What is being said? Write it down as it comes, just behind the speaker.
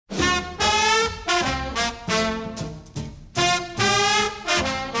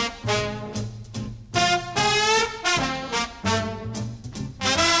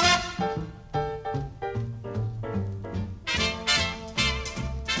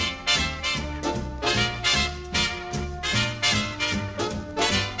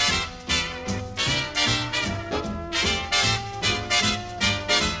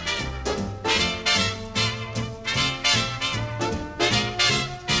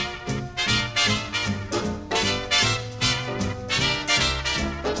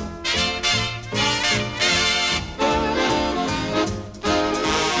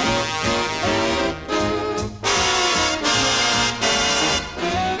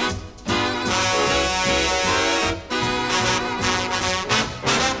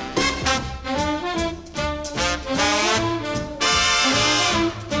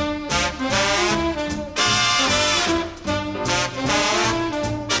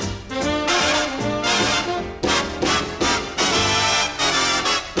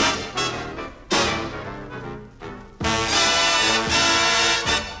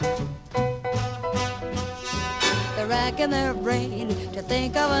to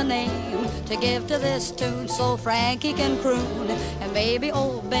think of a name to give to this tune so Frankie can croon. And maybe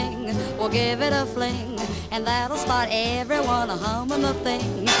old Bing will give it a fling, and that'll start everyone humming the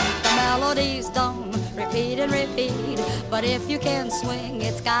thing. The melodies don't repeat and repeat, but if you can swing,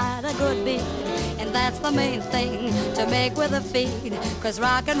 it's got a good beat. And that's the main thing to make with a feed, 'cause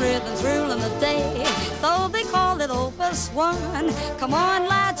rockin' rhythm's ruling the day. So they call it Opus 1. Come on,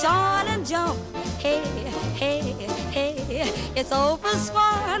 latch on and jump. Hey, hey, hey, it's Opus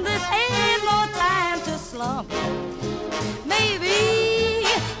 1. This ain't no time to slump. Maybe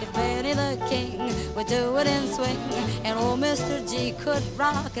if Benny the King would do it in swing, and old Mr. G could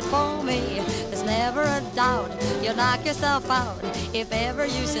rock it for me, there's never a doubt you'll knock yourself out if ever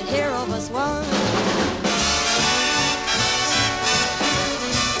you should hear Opus 1.